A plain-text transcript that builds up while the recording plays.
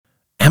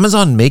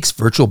Amazon makes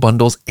virtual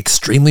bundles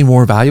extremely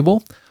more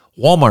valuable.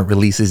 Walmart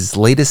releases its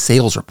latest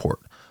sales report.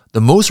 The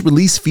most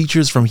released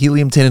features from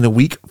Helium 10 in a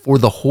week for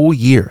the whole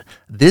year.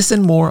 This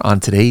and more on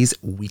today's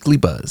Weekly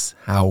Buzz.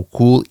 How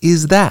cool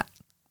is that?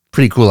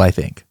 Pretty cool, I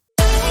think.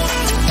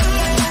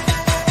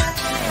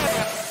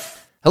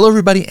 Hello,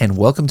 everybody, and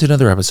welcome to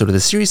another episode of the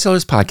Serious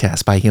Sellers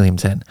Podcast by Helium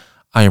 10.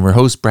 I am your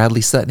host, Bradley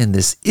Sutton, and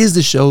this is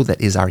the show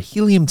that is our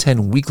Helium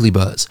 10 Weekly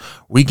Buzz.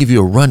 We give you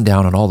a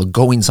rundown on all the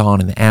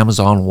goings-on in the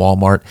Amazon,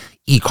 Walmart,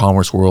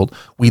 e-commerce world.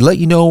 We let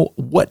you know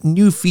what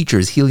new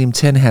features Helium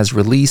 10 has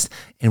released,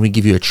 and we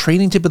give you a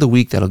trading tip of the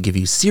week that'll give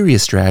you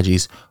serious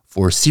strategies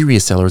for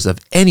serious sellers of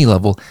any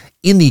level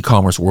in the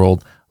e-commerce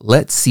world.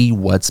 Let's see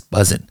what's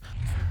buzzing.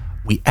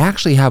 We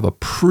actually have a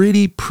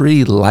pretty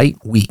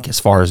light week as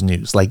far as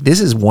news. Like, this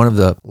is one of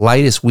the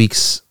lightest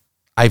weeks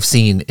I've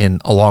seen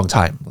in a long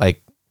time.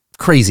 Like,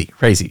 crazy.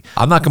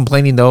 I'm not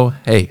complaining though.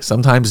 Hey,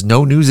 sometimes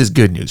no news is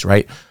good news,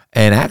 right?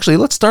 And actually,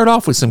 let's start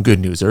off with some good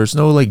news. There's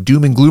no like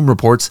doom and gloom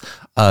reports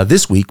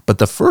this week, but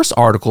the first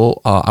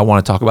article I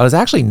want to talk about is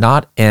actually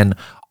not an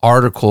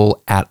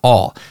article at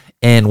all.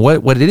 And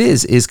what it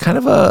is kind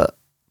of a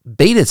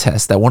beta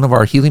test that one of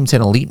our Helium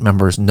 10 Elite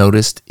members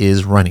noticed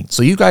is running.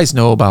 So you guys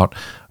know about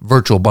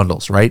virtual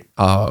bundles, right?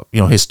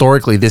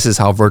 Historically, this is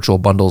how virtual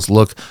bundles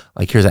look.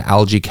 Like, here's an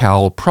Algae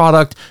Cowl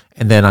product,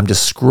 and then I'm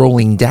just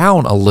scrolling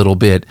down a little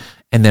bit,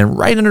 and then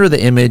right under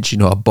the image,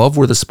 above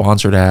where the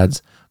sponsored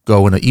ads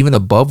go, and even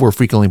above where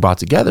frequently bought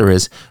together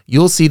is,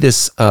 you'll see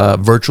this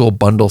virtual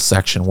bundle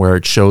section where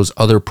it shows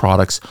other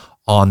products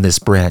on this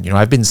brand.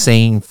 I've been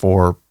saying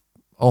for,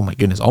 oh my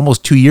goodness,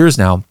 almost 2 years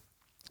now,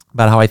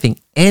 about how I think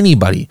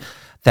anybody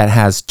that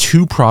has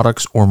two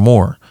products or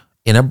more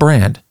in a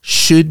brand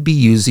should be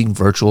using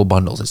virtual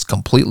bundles. It's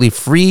completely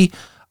free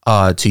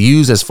to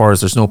use as far as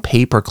there's no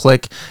pay per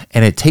click,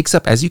 and it takes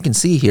up, as you can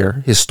see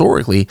here,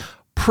 historically,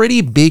 pretty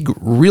big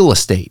real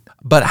estate.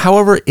 But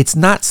however, it's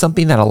not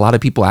something that a lot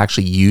of people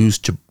actually use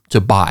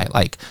to buy.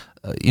 Like,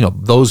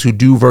 those who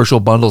do virtual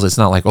bundles, it's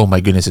not like, oh my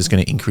goodness, it's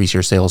going to increase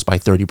your sales by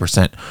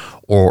 30%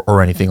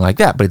 or anything like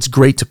that. But it's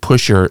great to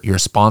push your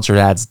sponsored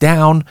ads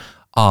down.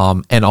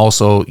 And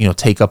also,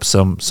 take up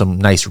some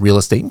nice real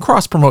estate and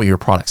cross promote your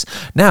products.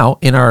 Now,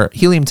 in our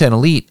Helium 10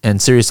 Elite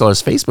and Serious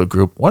Sellers Facebook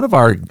group, one of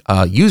our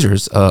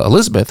users,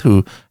 Elizabeth,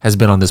 who has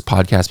been on this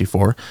podcast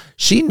before,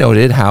 she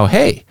noted how,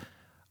 hey,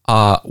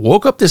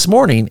 woke up this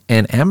morning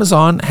and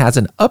Amazon has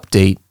an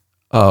update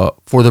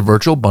for the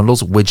virtual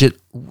bundles widget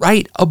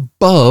right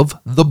above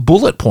the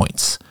bullet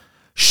points,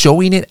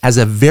 showing it as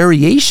a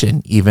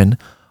variation even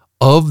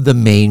of the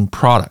main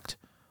product.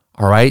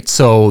 All right,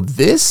 so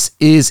this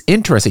is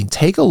interesting.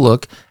 Take a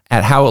look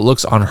at how it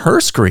looks on her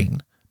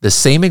screen. The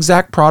same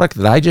exact product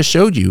that I just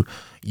showed you.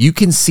 You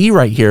can see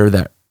right here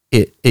that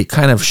it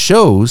kind of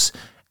shows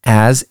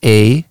as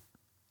a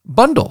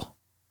bundle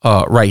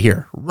right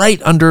here, right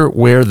under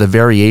where the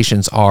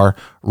variations are,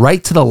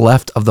 right to the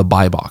left of the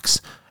buy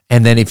box.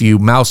 And then if you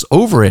mouse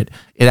over it,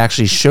 it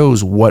actually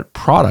shows what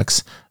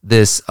products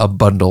this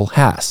bundle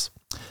has.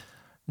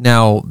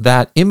 Now,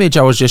 that image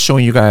I was just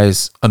showing you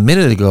guys a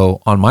minute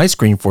ago on my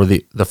screen for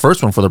the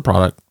first one for the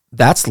product,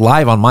 that's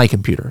live on my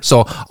computer.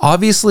 So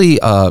obviously,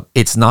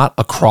 it's not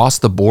across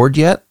the board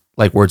yet,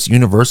 like where it's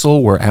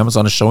universal, where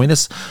Amazon is showing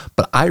this.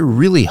 But I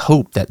really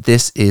hope that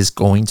this is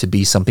going to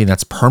be something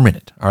that's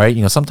permanent. All right.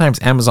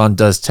 Sometimes Amazon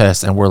does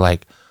tests and we're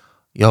like,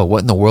 yo,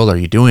 what in the world are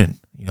you doing?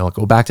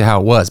 Go back to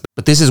how it was.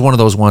 But this is one of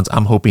those ones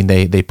I'm hoping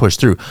they push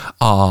through.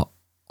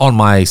 On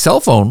my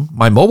cell phone,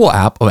 my mobile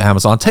app of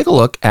Amazon, take a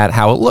look at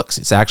how it looks.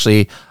 It's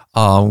actually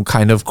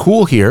kind of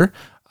cool here.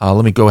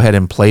 Let me go ahead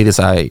and play this.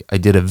 I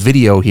did a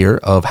video here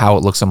of how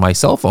it looks on my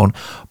cell phone,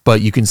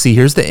 but you can see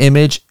here's the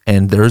image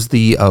and there's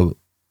the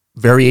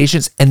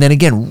variations. And then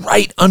again,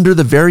 right under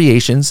the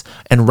variations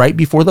and right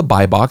before the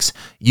buy box,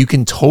 you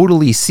can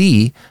totally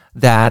see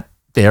that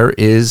there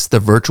is the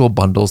virtual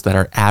bundles that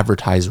are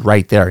advertised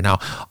right there. Now,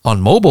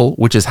 on mobile,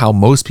 which is how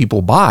most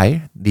people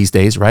buy these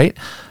days, right?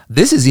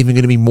 This is even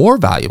going to be more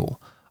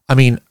valuable. I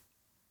mean,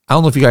 I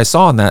don't know if you guys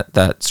saw on that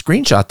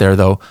screenshot there,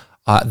 though,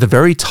 the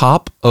very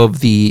top of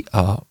the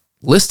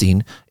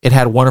listing, it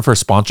had one of her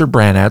sponsored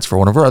brand ads for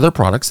one of her other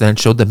products. Then it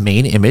showed the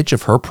main image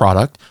of her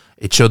product.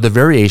 It showed the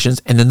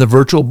variations and then the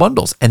virtual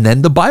bundles and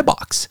then the buy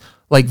box.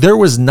 Like, there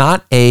was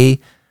not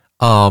a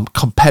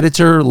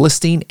competitor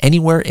listing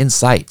anywhere in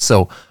sight.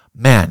 So,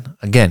 man,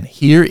 again,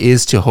 here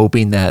is to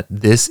hoping that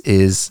this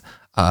is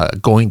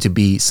going to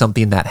be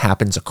something that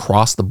happens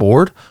across the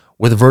board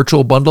with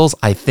virtual bundles.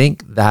 I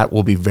think that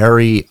will be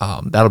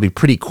that'll be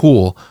pretty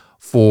cool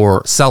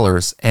for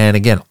sellers. And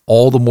again,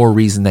 all the more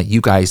reason that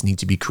you guys need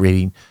to be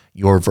creating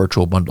your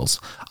virtual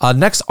bundles.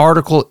 Next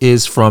article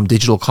is from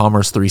Digital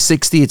Commerce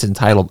 360. It's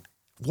entitled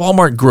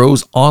Walmart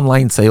Grows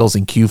Online Sales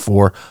in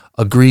Q4,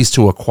 Agrees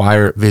to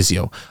Acquire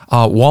Vizio.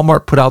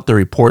 Walmart put out their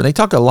report and they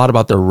talk a lot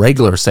about their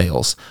regular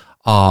sales,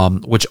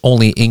 which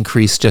only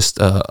increased just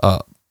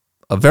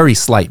a very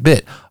slight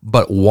bit.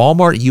 But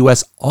Walmart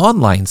US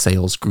online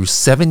sales grew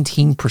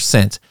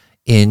 17%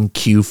 in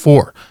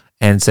Q4.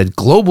 and said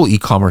global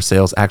e-commerce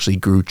sales actually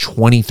grew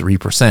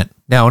 23%.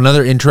 Now,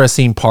 another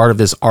interesting part of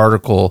this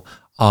article,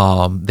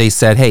 they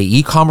said, hey,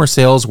 e-commerce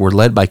sales were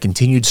led by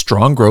continued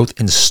strong growth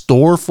in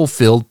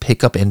store-fulfilled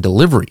pickup and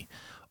delivery.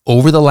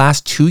 Over the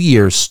last 2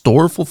 years,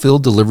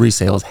 store-fulfilled delivery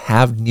sales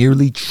have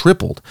nearly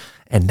tripled,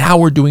 and now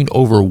we're doing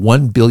over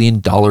 $1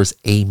 billion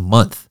a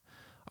month.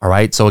 All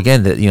right, so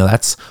again,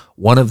 that's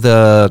one of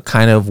the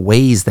kind of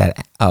ways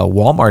that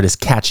Walmart is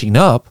catching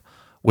up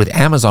with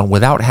Amazon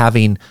without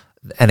having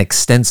an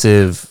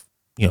extensive,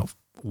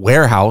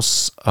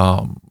 warehouse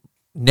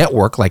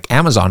network like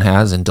Amazon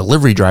has and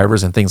delivery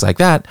drivers and things like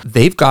that.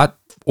 They've got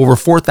over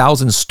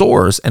 4,000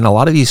 stores, and a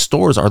lot of these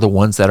stores are the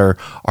ones that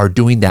are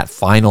doing that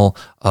final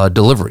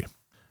delivery.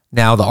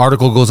 Now, the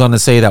article goes on to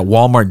say that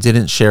Walmart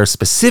didn't share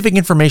specific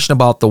information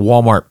about the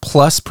Walmart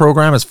Plus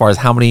program as far as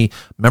how many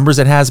members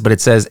it has, but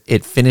it says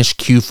it finished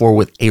Q4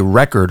 with a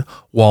record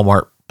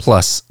Walmart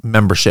Plus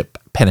membership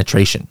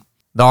penetration.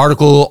 The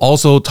article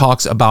also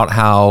talks about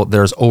how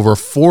there's over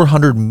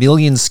 400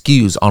 million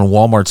SKUs on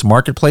Walmart's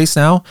marketplace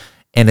now,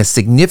 and a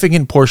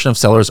significant portion of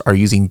sellers are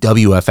using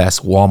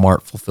WFS,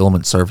 Walmart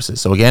Fulfillment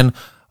Services. So again,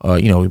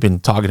 we've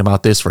been talking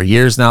about this for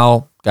years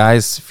now.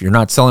 Guys, if you're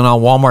not selling on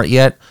Walmart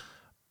yet,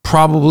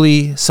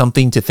 probably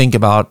something to think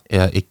about.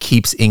 It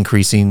keeps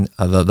increasing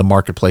the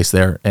marketplace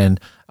there.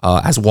 And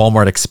as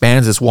Walmart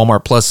expands its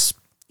Walmart Plus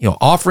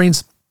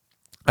offerings,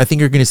 I think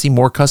you're going to see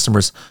more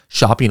customers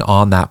shopping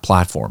on that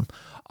platform.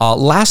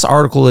 Last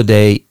article of the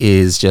day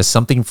is just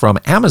something from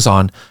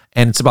Amazon,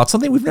 and it's about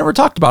something we've never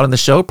talked about on the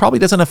show. Probably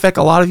doesn't affect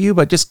a lot of you,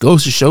 but just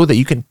goes to show that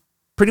you can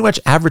pretty much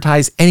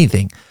advertise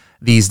anything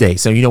these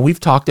days. So, we've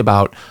talked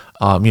about,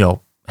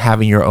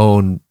 having your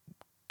own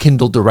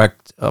Kindle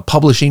Direct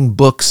publishing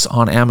books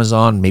on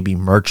Amazon, maybe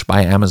merch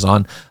by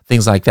Amazon,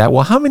 things like that.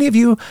 Well, how many of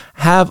you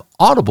have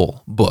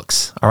Audible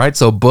books? All right.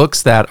 So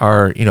books that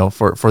are,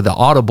 for the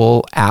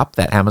Audible app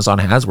that Amazon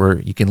has where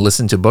you can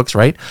listen to books,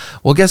 right?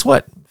 Well, guess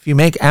what? If you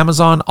make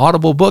Amazon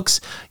Audible books,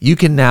 you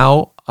can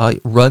now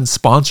run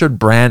sponsored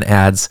brand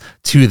ads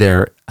to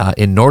there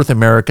in North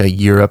America,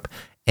 Europe,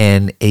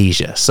 and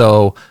Asia.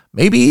 So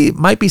maybe it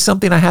might be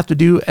something I have to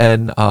do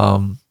an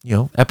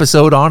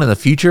episode on in the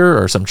future,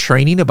 or some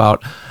training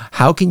about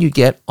how can you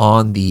get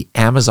on the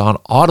Amazon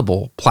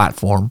Audible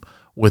platform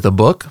with a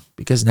book,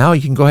 because now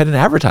you can go ahead and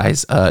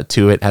advertise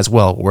to it as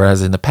well.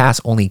 Whereas in the past,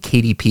 only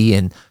KDP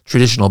and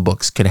traditional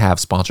books could have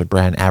sponsored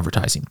brand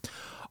advertising.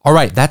 All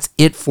right, that's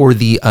it for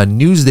the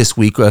news this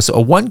week.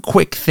 So one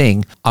quick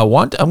thing, I'm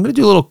going to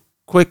do a little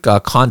quick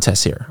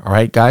contest here. All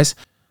right, guys.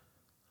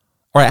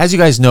 All right, as you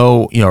guys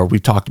know,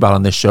 we've talked about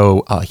on this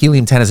show,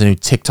 Helium 10 is a new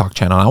TikTok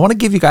channel. I want to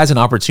give you guys an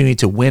opportunity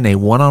to win a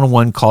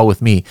one-on-one call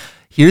with me.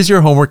 Here's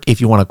your homework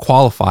if you want to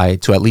qualify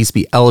to at least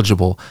be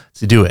eligible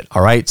to do it.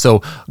 All right,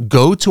 so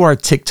go to our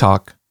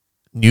TikTok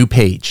new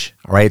page.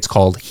 All right, it's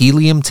called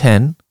Helium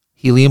 10,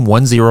 Helium 10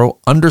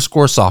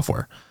 _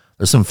 software.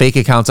 There's some fake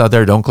accounts out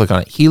there. Don't click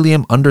on it.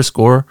 Helium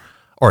 _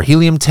 or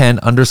Helium 10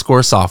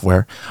 _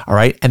 software. All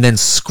right, and then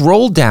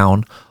scroll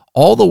down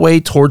all the way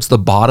towards the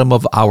bottom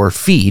of our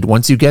feed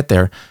once you get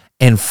there,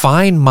 and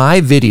find my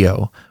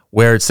video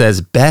where it says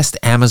best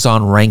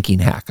Amazon ranking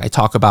hack. I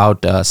talk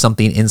about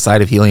something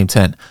inside of Helium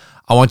 10.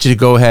 I want you to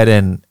go ahead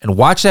and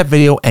watch that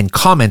video and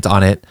comment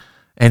on it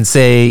and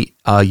say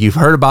you've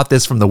heard about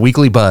this from the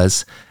Weekly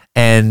Buzz,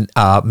 and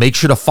make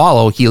sure to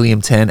follow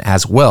Helium 10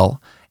 as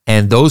well.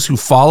 And those who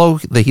follow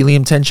the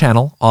Helium 10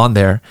 channel on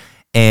there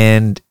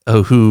and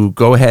who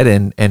go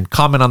ahead and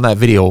comment on that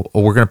video,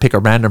 we're going to pick a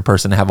random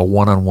person to have a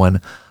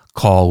one-on-one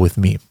call with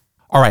me.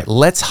 All right,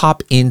 let's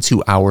hop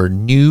into our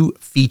new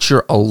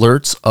feature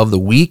alerts of the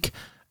week.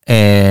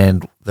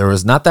 And there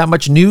was not that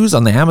much news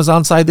on the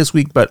Amazon side this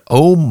week, but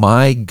oh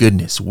my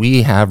goodness,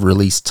 we have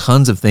released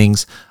tons of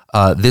things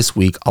this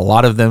week. A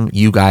lot of them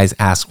you guys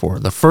asked for.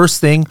 The first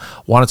thing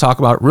I want to talk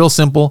about, real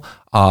simple.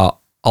 A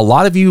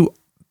lot of you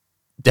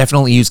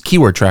definitely use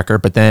Keyword Tracker,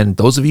 but then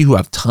those of you who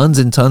have tons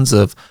and tons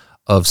of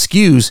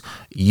SKUs,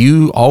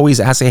 you always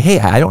ask, hey,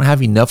 I don't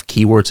have enough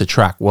keywords to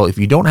track. Well, if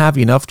you don't have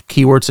enough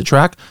keywords to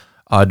track,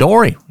 don't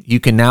worry. You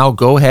can now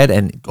go ahead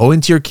and go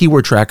into your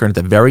Keyword Tracker, and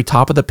at the very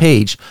top of the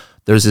page,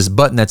 there's this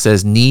button that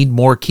says need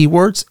more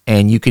keywords,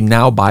 and you can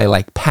now buy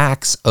like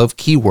packs of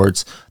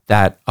keywords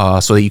that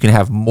so that you can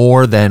have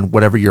more than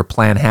whatever your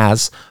plan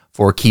has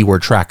for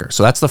Keyword Tracker.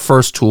 So that's the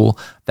first tool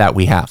that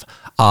we have.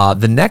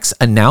 The next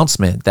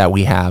announcement that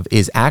we have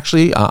is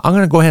actually, I'm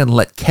going to go ahead and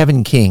let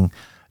Kevin King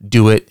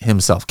do it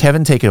himself.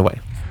 Kevin, take it away.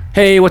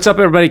 Hey, what's up,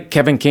 everybody?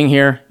 Kevin King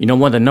here.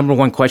 One of the number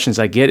one questions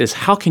I get is,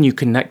 how can you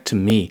connect to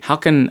me? How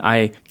can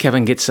I,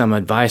 Kevin, get some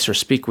advice or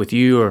speak with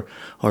you or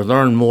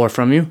learn more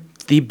from you?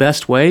 The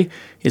best way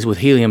is with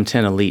Helium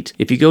 10 Elite.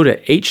 If you go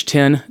to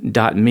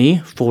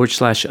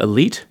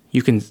h10.me/elite,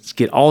 you can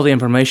get all the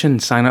information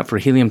and sign up for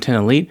Helium 10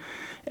 Elite.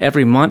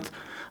 Every month,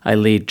 I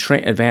lead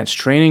advanced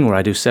training where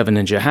I do 7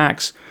 ninja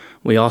hacks.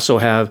 We also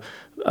have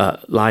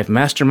live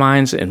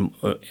masterminds, and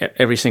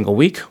every single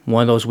week.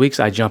 One of those weeks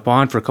I jump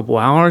on for a couple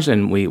hours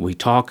and we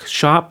talk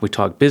shop, we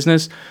talk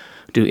business,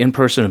 do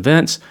in-person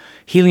events,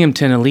 Helium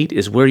 10 Elite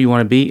is where you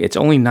want to be. It's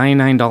only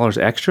 $99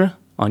 extra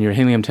on your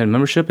Helium 10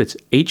 membership. It's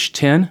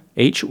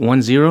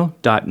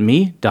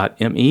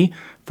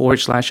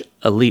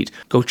h10h10.me.me/elite.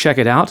 Go check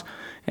it out,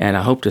 and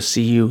I hope to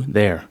see you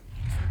there.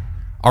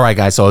 All right,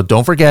 guys. So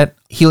don't forget,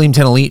 Helium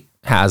 10 Elite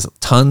has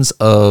tons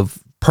of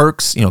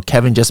perks.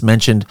 Kevin just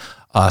mentioned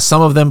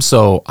some of them.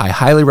 So I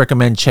highly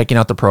recommend checking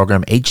out the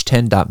program,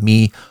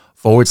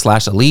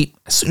 h10.me/elite.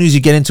 As soon as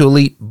you get into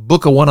Elite,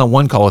 book a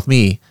one-on-one call with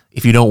me.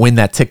 If you don't win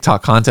that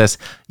TikTok contest,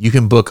 you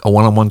can book a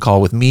one-on-one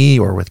call with me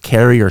or with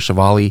Carrie or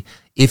Shivali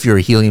if you're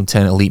a Helium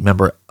 10 Elite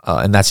member.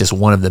 And that's just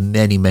one of the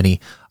many, many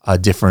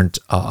different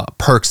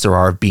perks there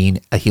are of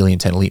being a Helium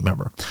 10 Elite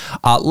member.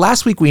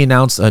 Last week, we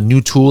announced a new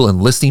tool in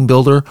Listing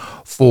Builder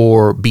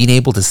for being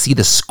able to see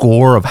the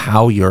score of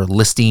how your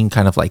listing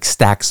kind of like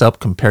stacks up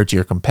compared to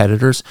your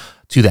competitors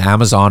to the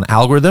Amazon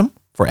algorithm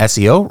for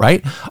SEO,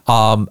 right?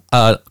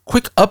 A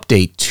quick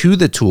update to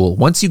the tool.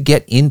 Once you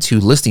get into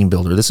Listing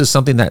Builder, this is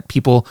something that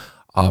people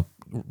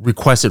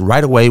requested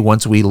right away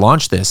once we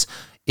launched this,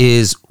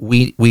 is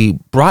we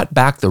brought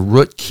back the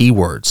root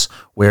keywords,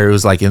 where it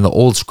was like in the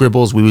old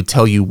scribbles, we would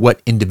tell you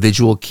what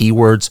individual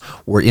keywords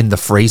were in the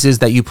phrases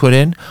that you put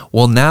in.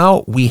 Well,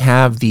 now we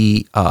have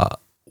the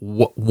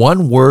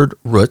one-word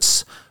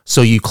roots.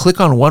 So you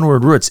click on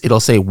one-word roots, it'll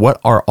say what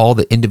are all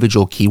the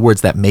individual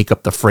keywords that make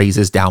up the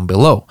phrases down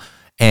below.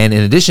 And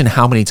in addition,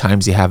 how many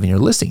times you have in your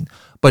listing.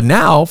 But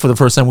now, for the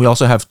first time, we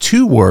also have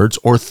 2 words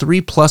or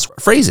 3+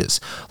 phrases.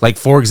 Like,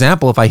 for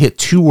example, if I hit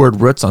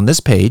 2-word roots on this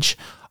page,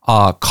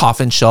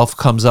 coffin shelf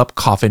comes up,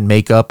 coffin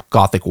makeup,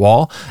 Gothic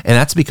wall. And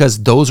that's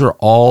because those are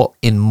all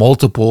in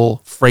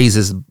multiple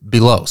phrases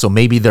below. So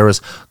maybe there was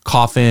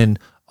coffin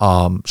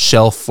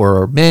shelf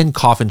for men,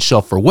 coffin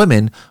shelf for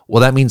women.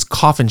 Well, that means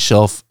coffin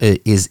shelf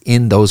is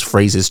in those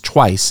phrases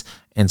twice.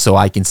 And so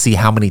I can see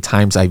how many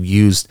times I've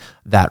used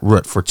that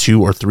root for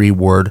 2 or 3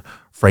 word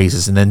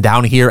phrases. And then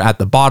down here at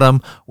the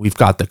bottom, we've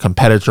got the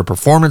competitor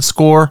performance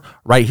score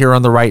right here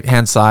on the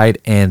right-hand side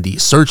and the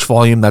search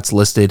volume that's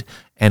listed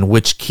and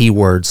which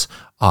keywords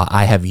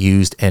I have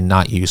used and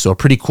not used. So a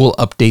pretty cool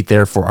update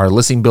there for our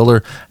listing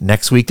builder.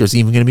 Next week, there's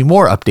even going to be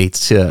more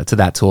updates to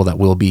that tool that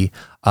we'll be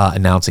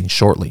announcing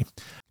shortly.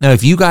 Now,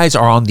 if you guys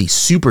are on the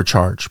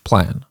Supercharge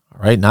plan,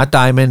 all right, not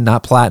Diamond,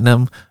 not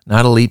Platinum,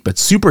 not Elite, but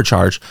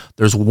Supercharge,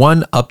 there's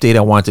one update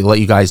I wanted to let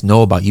you guys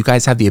know about. You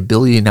guys have the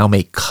ability to now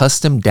make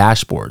custom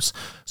dashboards.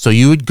 So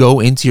you would go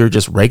into your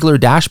just regular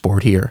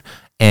dashboard here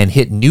and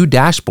hit New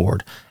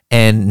Dashboard,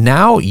 and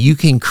now you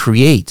can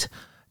create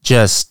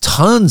just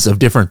tons of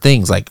different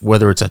things, like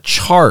whether it's a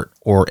chart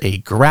or a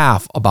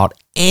graph about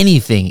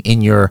anything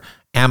in your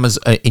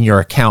Amazon, in your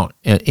account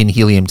in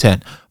Helium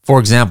 10. For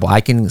example,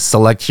 I can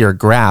select here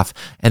graph,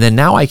 and then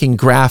now I can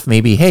graph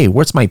maybe, hey,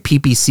 what's my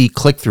PPC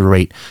click-through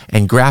rate,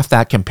 and graph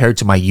that compared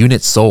to my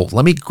units sold.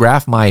 Let me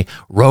graph my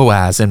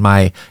ROAS and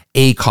my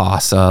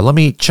ACOS. Let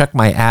me check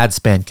my ad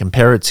spend,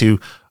 compare it to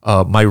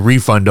my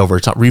refunds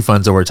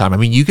over time. I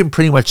mean, you can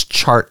pretty much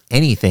chart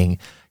anything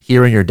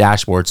here in your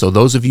dashboard. So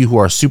those of you who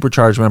are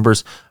Supercharge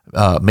members,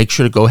 make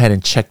sure to go ahead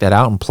and check that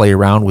out and play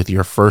around with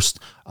your first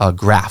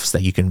graphs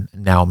that you can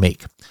now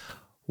make.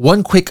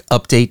 One quick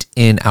update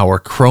in our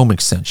Chrome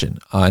extension.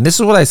 And this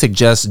is what I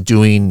suggest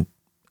doing,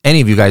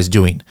 any of you guys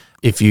doing,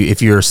 if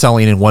you're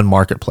selling in one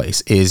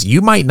marketplace, is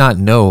you might not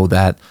know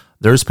that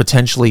there's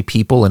potentially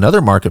people in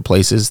other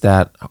marketplaces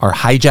that are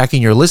hijacking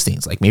your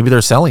listings. Like maybe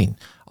they're selling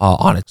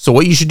on it. So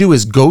what you should do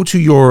is go to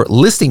your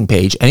listing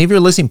page, any of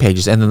your listing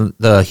pages, and then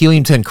the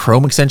Helium 10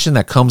 Chrome extension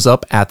that comes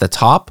up at the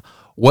top.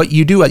 What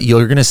you do,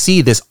 you're going to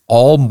see this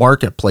All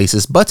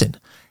Marketplaces button.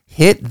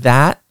 Hit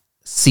that,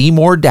 see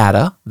more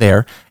data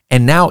there,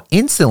 and now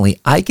instantly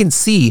I can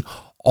see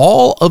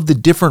all of the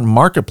different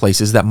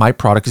marketplaces that my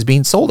product is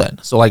being sold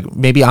in. So like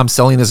maybe I'm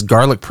selling this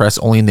garlic press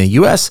only in the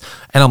US,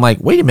 and I'm like,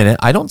 wait a minute,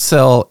 I don't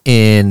sell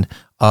in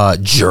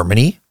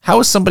Germany.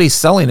 How is somebody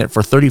selling it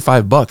for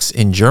 $35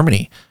 in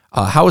Germany?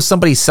 How is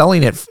somebody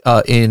selling it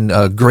in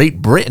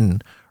Great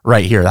Britain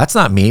right here? That's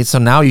not me. So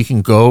now you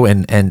can go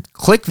and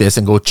click this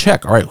and go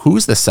check, all right,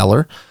 who's the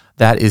seller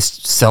that is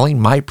selling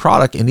my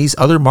product in these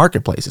other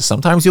marketplaces?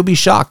 Sometimes you'll be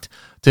shocked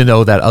to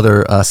know that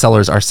other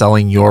sellers are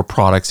selling your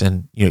products,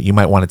 and you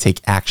might want to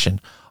take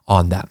action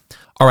on that.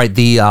 All right,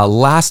 the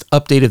last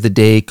update of the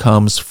day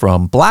comes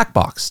from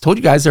Blackbox. Told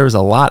you guys there was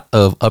a lot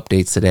of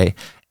updates today,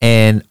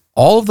 and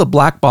all of the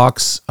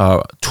Blackbox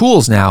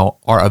tools now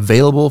are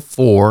available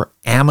for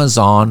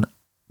Amazon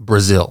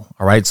Brazil.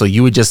 All right, so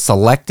you would just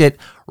select it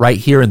right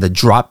here in the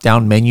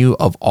drop-down menu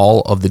of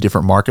all of the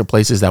different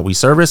marketplaces that we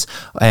service,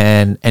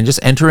 and just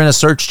enter in a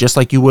search just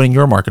like you would in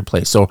your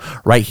marketplace. So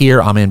right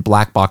here, I'm in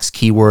Blackbox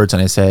keywords,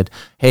 and I said,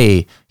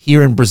 hey,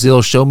 here in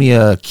Brazil, show me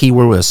a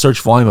keyword with a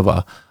search volume of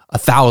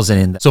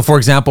 1,000. So for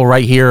example,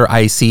 right here,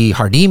 I see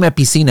Jardim e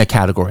Piscina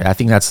category. I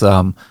think that's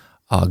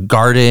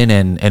garden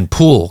and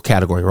pool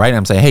category, right? And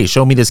I'm saying, hey,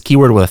 show me this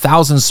keyword with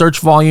 1,000 search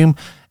volume,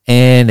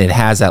 and it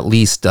has at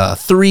least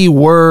 3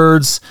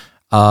 words,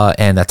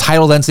 and a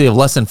title density of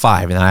less than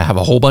 5. And I have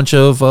a whole bunch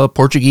of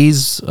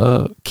Portuguese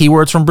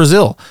keywords from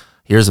Brazil.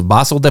 Here's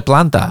vaso de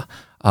planta,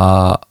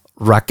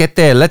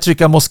 Raquete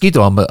Eléctrica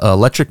Mosquito,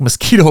 electric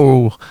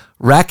mosquito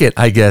racket,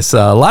 I guess.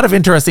 A lot of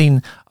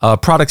interesting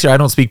products here. I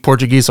don't speak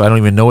Portuguese, so I don't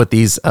even know what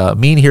these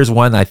mean. Here's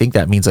one. I think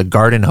that means a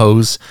garden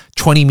hose,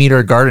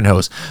 20-meter garden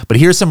hose. But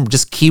here's some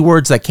just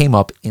keywords that came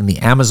up in the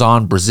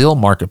Amazon Brazil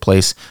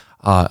marketplace.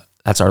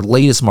 That's our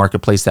latest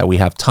marketplace that we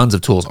have tons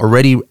of tools.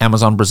 Already,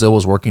 Amazon Brazil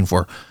was working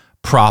for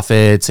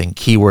Profits and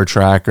Keyword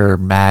Tracker,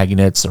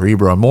 Magnets,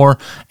 Cerebro, and more.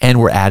 And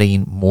we're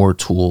adding more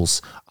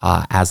tools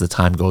as the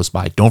time goes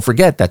by. Don't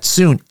forget that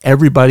soon,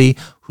 everybody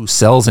who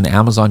sells in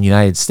Amazon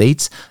United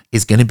States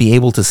is going to be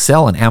able to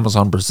sell in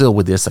Amazon Brazil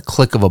with just a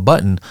click of a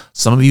button.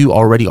 Some of you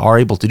already are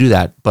able to do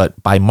that,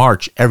 but by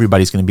March,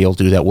 everybody's going to be able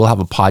to do that. We'll have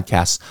a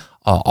podcast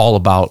all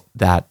about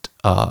that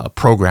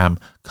program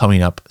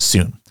coming up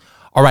soon.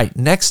 All right,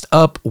 next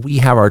up, we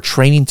have our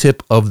training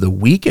tip of the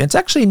week, and it's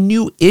actually a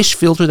new-ish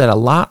filter that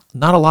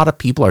not a lot of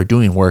people are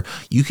doing, where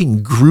you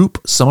can group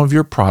some of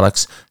your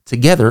products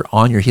together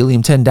on your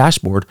Helium 10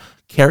 dashboard.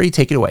 Carrie,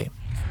 take it away.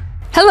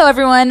 Hello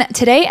everyone.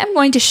 Today I'm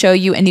going to show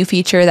you a new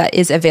feature that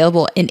is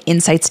available in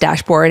Insights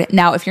Dashboard.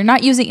 Now, if you're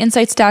not using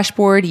Insights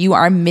Dashboard, you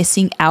are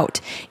missing out.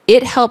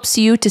 It helps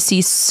you to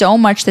see so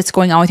much that's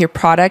going on with your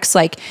products.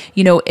 Like,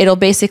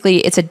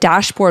 it's a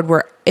dashboard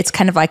where it's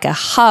kind of like a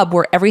hub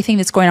where everything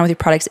that's going on with your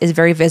products is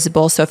very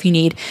visible. So if you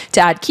need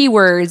to add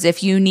keywords,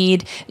 if you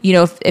need,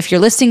 if your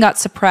listing got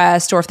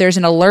suppressed, or if there's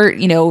an alert,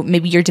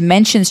 maybe your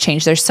dimensions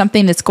change, there's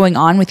something that's going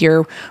on with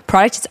your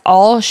product, it's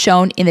all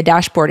shown in the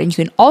dashboard. And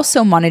you can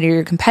also monitor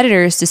your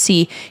competitors to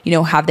see,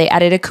 have they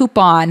added a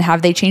coupon?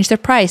 Have they changed their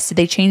price? Did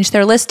they change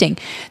their listing?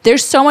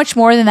 There's so much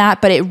more than that,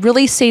 but it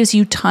really saves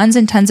you tons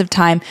and tons of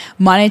time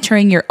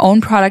monitoring your own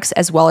products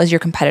as well as your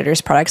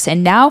competitors' products.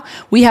 And now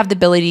we have the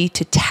ability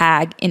to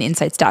tag in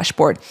Insights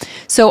Dashboard.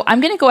 So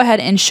I'm going to go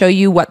ahead and show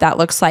you what that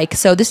looks like.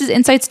 So this is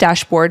Insights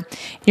Dashboard.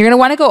 You're going to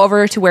want to go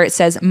over to where it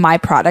says My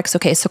Products.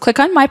 Okay, so click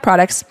on My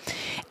Products,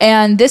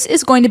 and this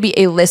is going to be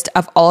a list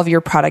of all of your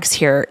products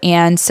here.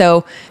 And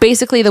so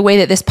basically the way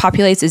that this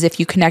populates is if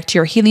you connect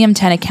your Helium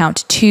 10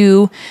 account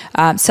to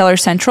Seller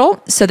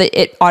Central, so that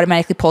it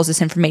automatically pulls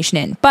this information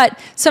in. But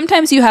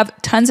sometimes you have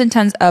tons and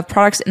tons of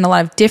products and a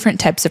lot of different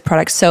types of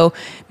products. So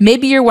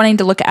maybe you're wanting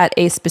to look at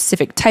a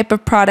specific type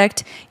of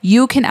product.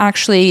 You can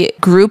actually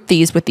group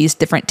these with these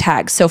different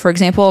tags. So for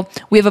example,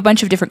 we have a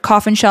bunch of different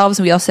coffin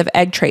shelves. We also have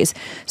egg trays.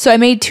 So I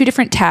made two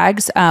different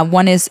tags.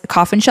 One is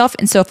coffin shelf.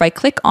 And so if I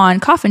click on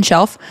coffin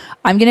shelf,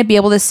 I'm going to be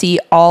able to see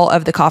all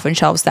of the coffin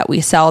shelves that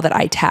we sell that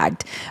I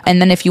tagged.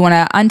 And then if you want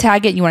to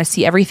untag it, and you want to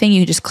see everything,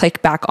 you just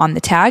click back on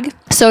the tag.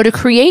 So to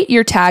create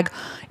your tag,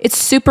 it's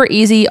super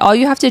easy. All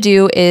you have to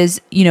do is,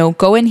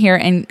 go in here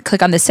and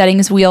click on the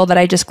settings wheel that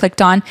I just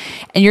clicked on,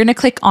 and you're going to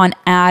click on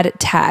add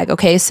tag.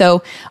 Okay.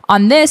 So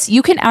on this,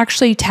 you can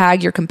actually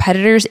tag your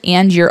competitors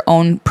and your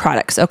own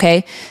products.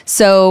 Okay.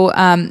 So,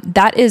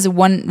 that is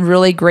one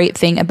really great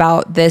thing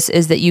about this,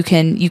 is that you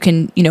can,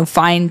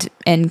 find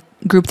and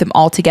group them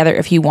all together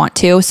if you want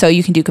to. So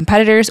you can do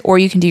competitors or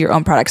you can do your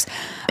own products.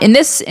 In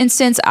this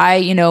instance,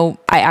 I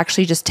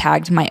actually just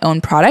tagged my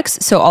own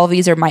products. So all of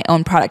these are my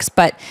own products.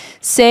 But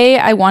say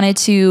I wanted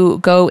to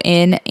go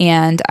in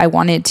and I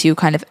wanted to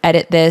kind of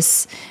edit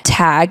this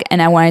tag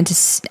and I wanted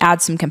to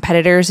add some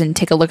competitors and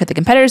take a look at the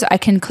competitors, I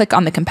can click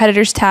on the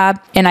competitors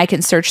tab and I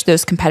can search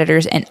those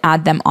competitors and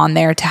add them on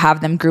there to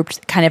have them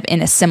grouped kind of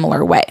in a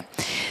similar way.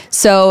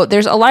 So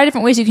there's a lot of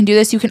different ways you can do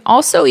this. You can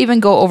also even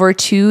go over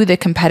to the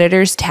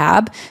competitors tab.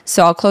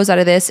 So I'll close out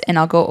of this and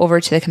I'll go over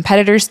to the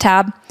competitors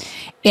tab.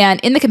 And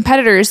in the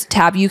competitors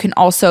tab, you can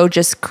also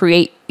just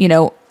create,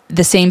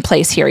 the same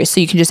place here.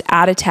 So you can just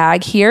add a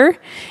tag here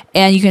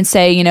and you can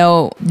say,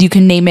 you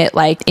can name it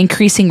like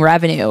increasing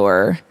revenue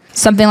or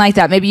something like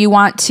that. Maybe you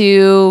want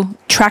to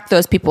track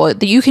those people.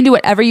 You can do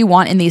whatever you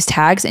want in these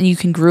tags, and you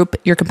can group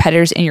your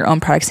competitors and your own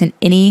products in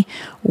any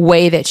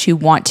way that you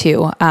want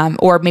to.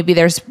 Or maybe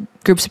there's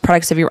groups of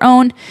products of your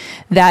own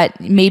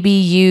that maybe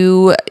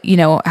you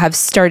have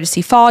started to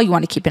see fall. You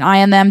want to keep an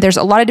eye on them. There's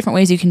a lot of different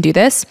ways you can do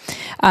this.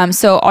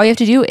 So all you have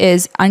to do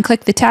is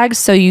unclick the tags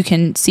so you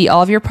can see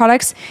all of your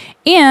products.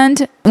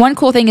 And one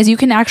cool thing is you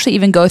can actually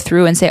even go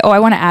through and say, oh, I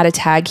want to add a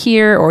tag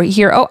here or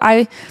here. Oh,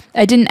 I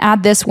didn't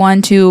add this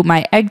one to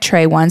my egg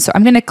tray one. So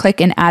I'm going to click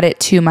and add it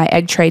to my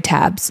egg tray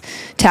tags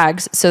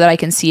so that I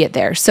can see it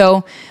there.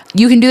 So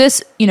you can do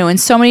this, in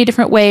so many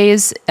different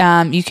ways.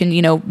 You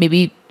can,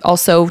 maybe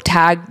also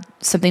tag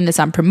something that's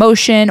on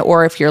promotion,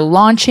 or if you're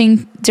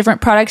launching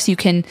different products, you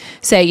can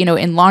say,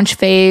 in launch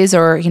phase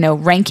or,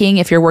 ranking,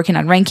 if you're working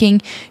on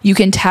ranking, you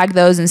can tag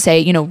those and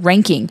say,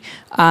 ranking,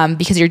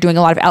 because you're doing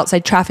a lot of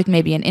outside traffic,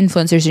 maybe in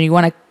influencers, and you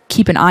want to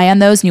keep an eye on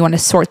those and you want to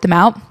sort them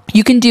out.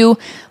 You can do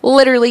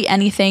literally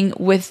anything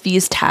with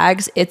these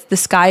tags. The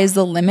sky is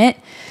the limit.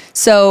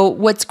 So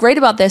what's great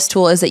about this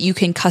tool is that you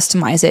can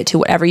customize it to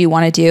whatever you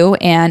want to do,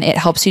 and it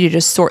helps you to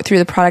just sort through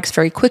the products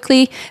very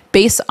quickly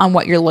based on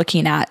what you're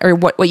looking at or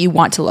what you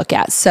want to look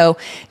at. So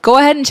go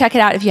ahead and check it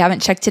out if you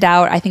haven't checked it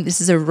out. I think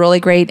this is a really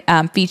great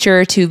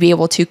feature to be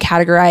able to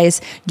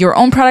categorize your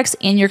own products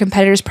and your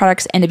competitors'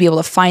 products and to be able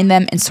to find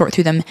them and sort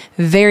through them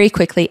very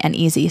quickly and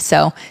easy.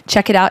 So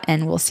check it out,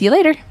 and we'll see you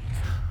later.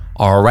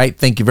 All right.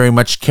 Thank you very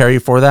much, Carrie,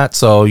 for that.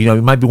 So,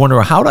 you might be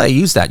wondering, how do I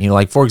use that?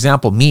 Like, for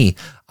example, me,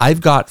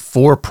 I've got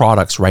 4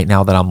 products right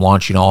now that I'm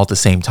launching all at the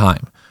same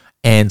time.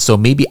 And so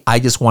maybe I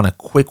just want a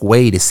quick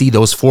way to see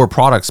those 4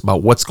 products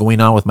about what's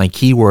going on with my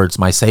keywords,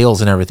 my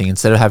sales and everything,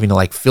 instead of having to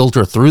like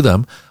filter through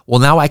them. Well,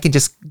 now I can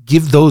just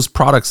give those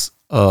products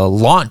a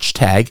launch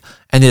tag,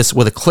 and just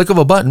with a click of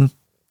a button,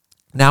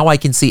 now I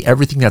can see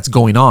everything that's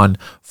going on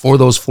for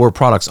those 4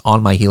 products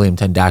on my Helium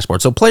 10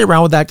 dashboard. So play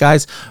around with that,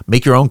 guys.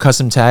 Make your own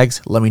custom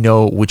tags. Let me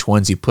know which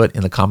ones you put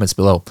in the comments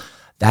below.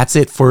 That's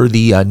it for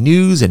the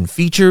news and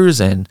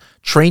features and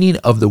training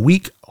of the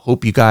week.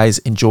 Hope you guys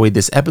enjoyed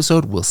this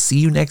episode. We'll see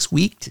you next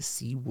week to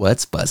see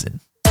what's buzzing.